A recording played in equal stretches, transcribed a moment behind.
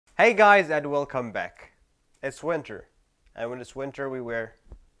Hey guys, and welcome back. It's winter, and when it's winter we wear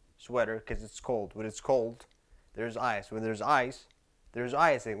sweater because it's cold. When it's cold, there's ice. When there's ice, there's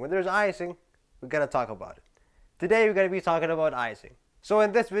icing. When there's icing, we gotta talk about it. Today we're gonna be talking about icing. So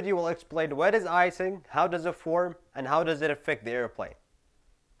in this video we'll explain what is icing, how does it form, and how does it affect the airplane.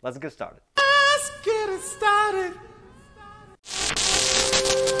 Let's get started. Let's get it started.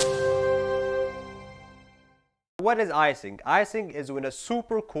 What is icing? Icing is when a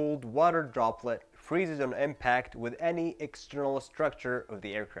supercooled water droplet freezes on impact with any external structure of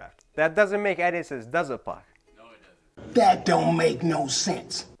the aircraft. That doesn't make any sense, does it, Pak? No, it doesn't. That don't make no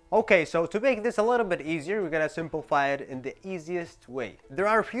sense. Okay, so to make this a little bit easier, we're gonna simplify it in the easiest way. There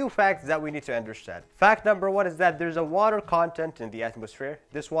are a few facts that we need to understand. Fact number one is that there's a water content in the atmosphere.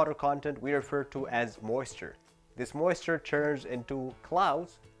 This water content we refer to as moisture. This moisture turns into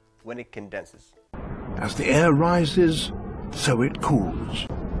clouds when it condenses. As the air rises, so it cools.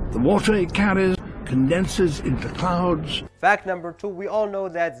 The water it carries condenses into clouds. Fact number two, we all know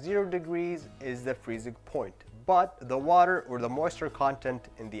that 0 degrees is the freezing point. But the water or the moisture content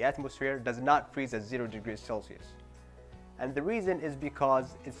in the atmosphere does not freeze at 0 degrees Celsius. And the reason is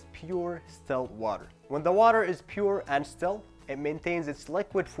because it's pure still water. When the water is pure and still, it maintains its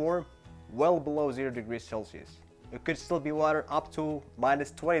liquid form well below 0 degrees Celsius. It could still be water up to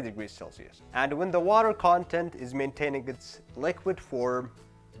minus 20 degrees Celsius. And when the water content is maintaining its liquid form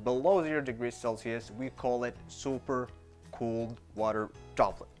below 0 degrees Celsius, we call it supercooled water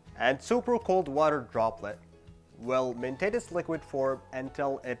droplet. And supercooled water droplet will maintain its liquid form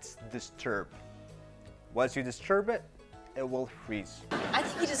until it's disturbed. Once you disturb it, it will freeze. I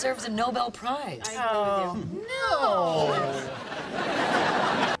think he deserves a Nobel Prize.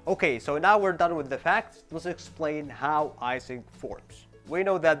 Okay, so now we're done with the facts. Let's explain how icing forms. We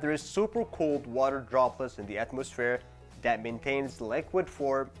know that there is supercooled water droplets in the atmosphere that maintains liquid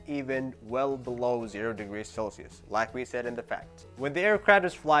form even well below 0 degrees Celsius, like we said in the facts. When the aircraft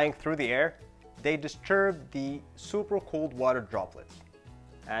is flying through the air, they disturb the supercooled water droplets.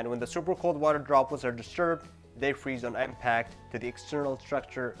 And when the supercooled water droplets are disturbed, they freeze on impact to the external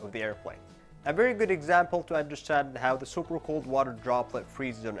structure of the airplane. A very good example to understand how the supercooled water droplet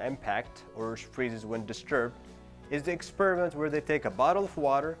freezes on impact or freezes when disturbed is the experiment where they take a bottle of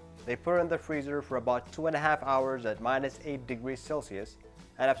water, they put it in the freezer for about 2.5 hours at minus 8 degrees Celsius,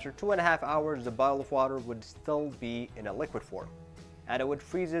 and after 2.5 hours the bottle of water would still be in a liquid form, and it would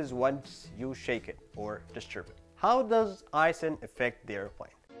freezes once you shake it or disturb it. How does icing affect the airplane?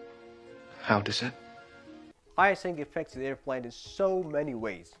 How does it? Icing affects the airplane in so many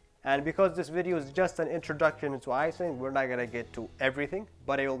ways. And because this video is just an introduction into icing, we're not gonna get to everything,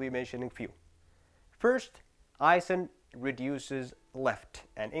 but I will be mentioning few. First, icing reduces lift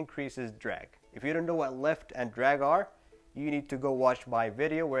and increases drag. If you don't know what lift and drag are, you need to go watch my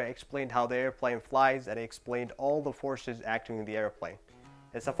video where I explained how the airplane flies and I explained all the forces acting in the airplane.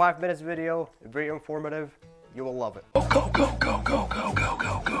 It's a 5 minutes video, very informative. You will love it. Go, go, go, go, go, go, go,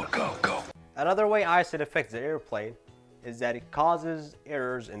 go, go, go. Another way icing affects the airplane is that it causes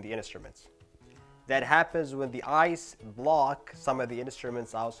errors in the instruments. That happens when the ice blocks some of the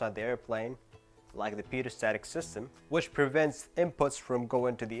instruments outside the airplane, like the pedostatic system, which prevents inputs from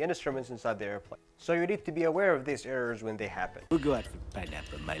going to the instruments inside the airplane. So you need to be aware of these errors when they happen. We'll go out for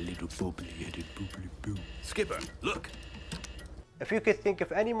pineapple, my little bubbly-headed boobly-boo. Skipper, look. If you could think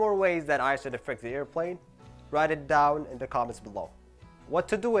of any more ways that icing affects the airplane, write it down in the comments below. What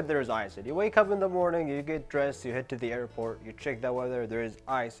to do when there's icing? You wake up in the morning, you get dressed, you head to the airport, you check the weather, there is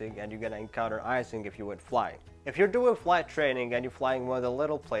icing, and you're gonna encounter icing if you went flying. If you're doing flight training and you're flying one of the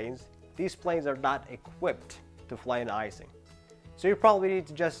little planes, these planes are not equipped to fly in icing. So you probably need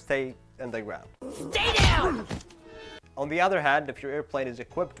to just stay in the ground. Stay down! On the other hand, if your airplane is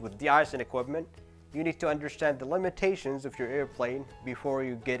equipped with de-icing equipment, you need to understand the limitations of your airplane before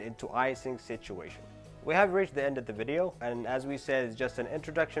you get into icing situation. We have reached the end of the video, and as we said, it's just an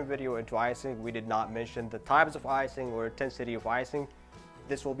introduction video into icing. We did not mention the types of icing or intensity of icing.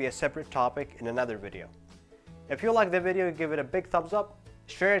 This will be a separate topic in another video. If you like the video, give it a big thumbs up,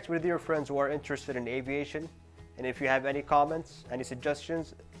 share it with your friends who are interested in aviation, and if you have any comments, any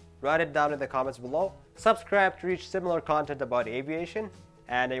suggestions, write it down in the comments below. Subscribe to reach similar content about aviation,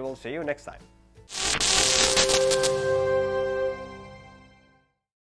 and I will see you next time.